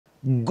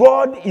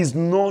God is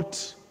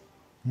not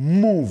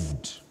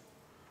moved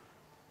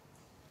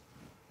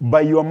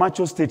by your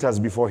macho status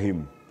before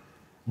him,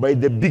 by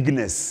the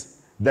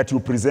bigness that you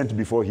present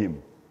before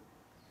him.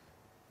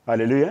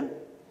 Hallelujah.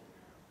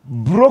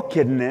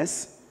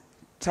 Brokenness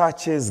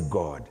touches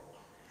God.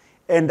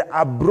 And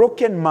a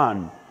broken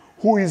man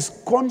who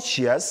is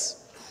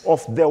conscious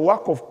of the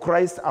work of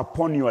Christ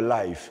upon your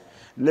life,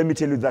 let me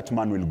tell you, that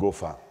man will go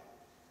far.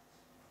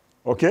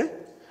 Okay?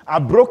 A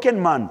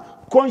broken man,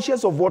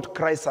 conscious of what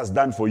Christ has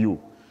done for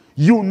you.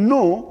 You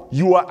know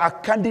you are a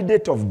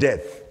candidate of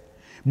death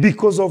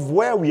because of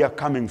where we are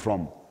coming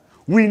from.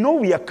 We know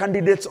we are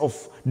candidates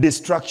of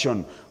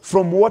destruction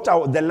from what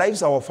the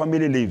lives our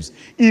family lives.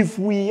 If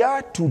we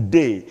are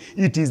today,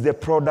 it is the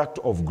product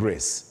of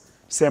grace.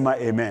 Say my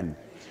amen.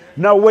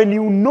 Now, when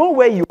you know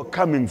where you are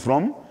coming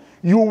from,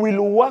 you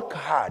will work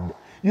hard.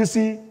 You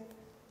see,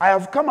 I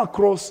have come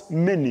across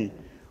many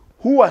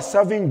who are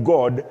serving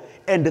God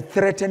and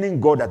threatening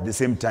God at the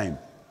same time.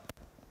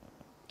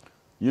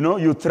 You know,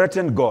 you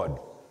threaten God.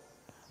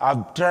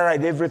 I've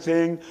tried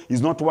everything.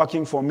 It's not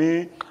working for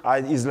me.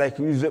 It's like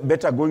it's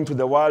better going to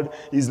the world.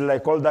 It's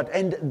like all that.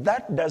 And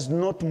that does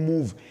not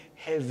move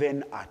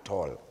heaven at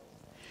all.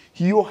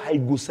 Hiyo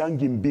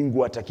haigusangi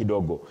mbingu hata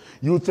kidogo.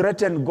 You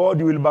threaten God,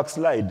 you will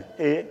backslide.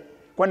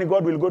 Kwani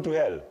God will go to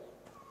hell?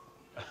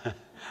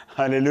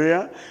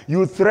 Hallelujah.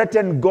 You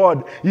threaten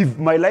God, if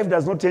my life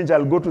does not change,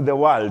 I'll go to the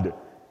world.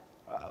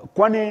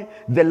 Kwani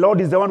the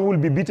Lord is the one who will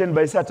be beaten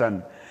by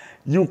Satan.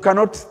 You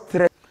cannot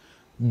threaten.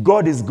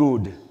 God is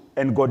good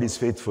and God is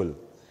faithful.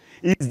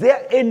 Is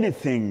there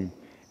anything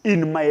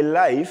in my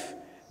life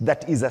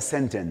that is a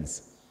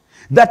sentence?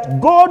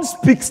 That God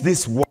speaks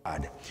this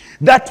word,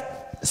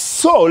 that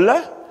Saul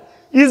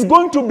is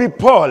going to be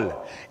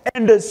Paul,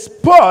 and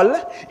Paul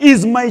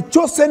is my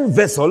chosen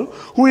vessel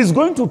who is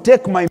going to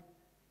take my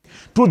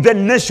to the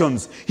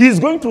nations. He is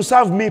going to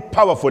serve me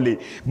powerfully.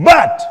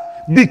 But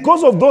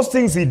because of those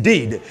things he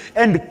did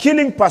and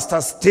killing Pastor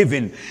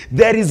Stephen,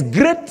 there is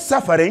great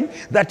suffering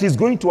that is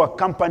going to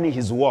accompany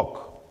his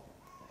work.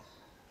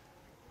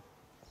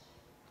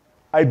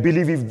 I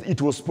believe if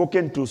it was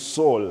spoken to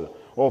Saul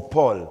or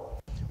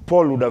Paul,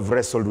 Paul would have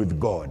wrestled with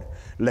God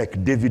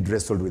like David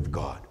wrestled with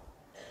God.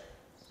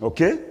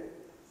 Okay?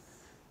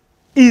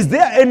 Is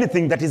there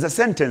anything that is a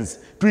sentence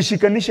to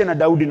ishikanishe na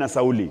Daudi na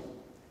Sauli?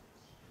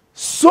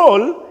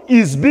 Saul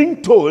is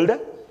being told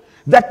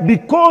that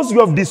because you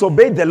have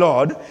disobeyed the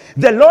Lord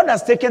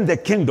has taken the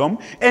kingdom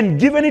and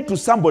given it to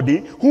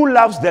somebody who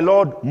loves the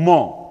Lord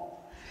more.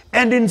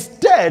 And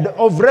instead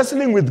of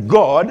wrestling with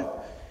God,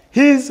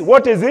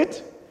 what is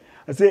it?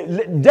 I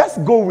say,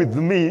 just go with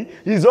me.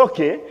 He's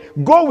okay.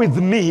 Go with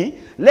me.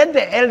 Let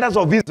the elders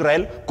of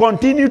Israel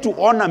continue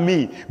to honor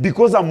me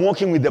because I'm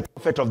walking with the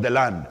prophet of the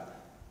land.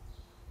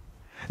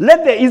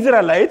 Let the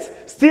Israelites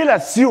still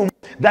assume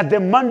that the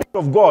mandate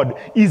of God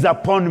is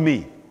upon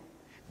me.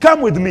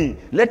 Come with me.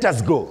 Let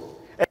us go.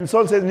 And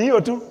Saul says,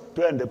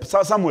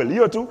 Samuel,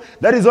 you too.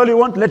 That is all you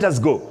want. Let us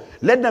go.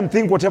 Let them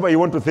think whatever you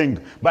want to think.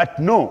 But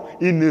no,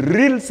 in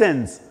real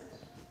sense,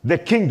 the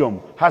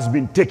kingdom has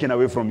been taken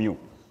away from you.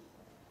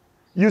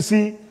 You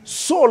see,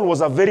 Saul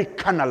was a very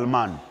carnal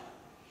man.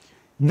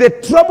 The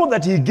trouble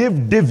that he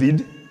gave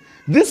David,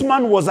 this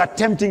man was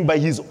attempting by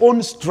his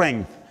own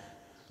strength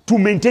to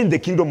maintain the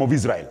kingdom of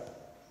Israel.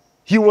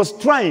 He was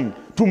trying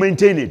to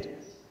maintain it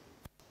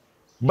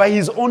by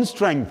his own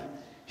strength,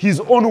 his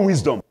own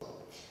wisdom.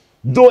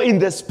 Though in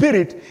the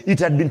spirit, it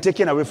had been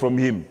taken away from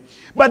him.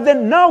 But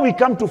then now we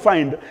come to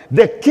find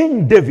the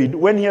King David,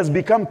 when he has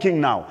become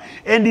king now,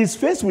 and he's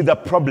faced with a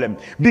problem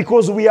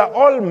because we are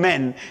all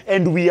men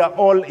and we are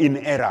all in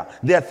error.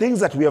 There are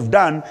things that we have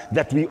done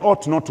that we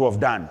ought not to have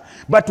done.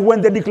 But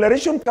when the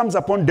declaration comes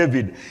upon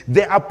David,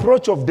 the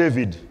approach of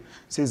David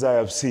says, I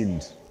have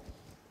sinned.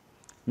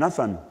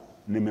 Nathan,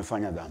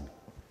 nimefanya dhambi.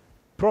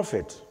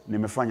 Prophet,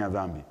 nimefanya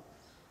dhambi.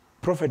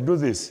 Prophet, do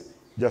this.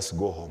 Just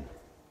go home.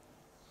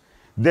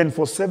 Then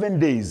for 7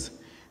 days,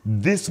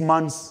 this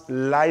man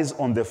lies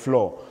on the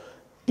floor.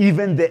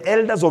 Even the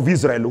elders of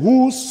Israel,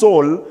 who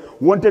Saul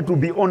wanted to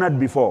be honored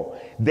before,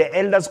 the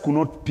elders could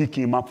not pick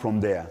him up from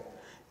there.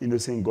 You know,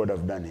 saying, God,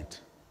 I've done it.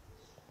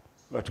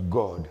 But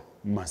God,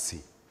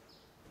 mercy.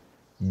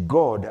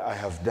 God, I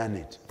have done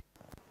it.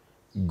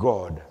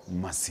 God,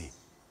 mercy.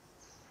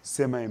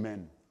 Say my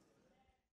amen.